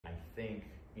think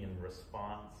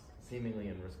seemingly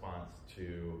in response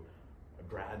to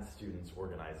grad students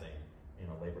organizing in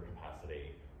a labor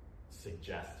capacity,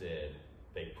 suggested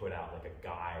they put out like a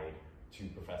guide to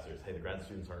professors. Hey, the grad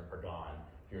students are gone.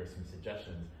 Here are some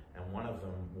suggestions. And one of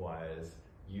them was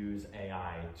use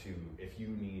AI to, if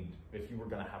you were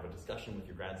going to have a discussion with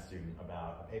your grad student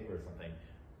about a paper or something,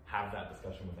 have that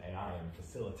discussion with AI and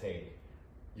facilitate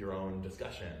your own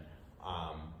discussion.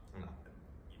 And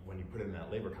when you put it in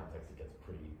that labor context, it gets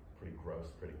pretty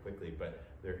gross pretty quickly. But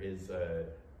there is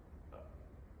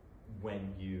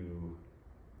when you're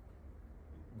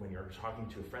talking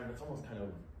to a friend, that's almost kind of,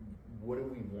 what do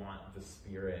we want the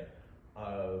spirit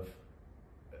of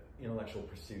intellectual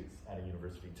pursuits at a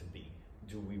university to be?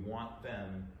 Do we want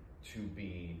them to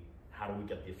be, how do we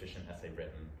get the efficient essay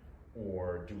written?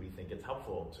 Or do we think it's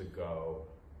helpful to go,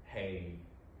 hey,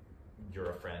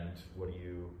 you're a friend, what do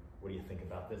you think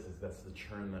about this? Is this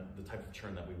the type of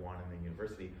churn that we want in the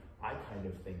university? I kind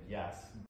of think yes,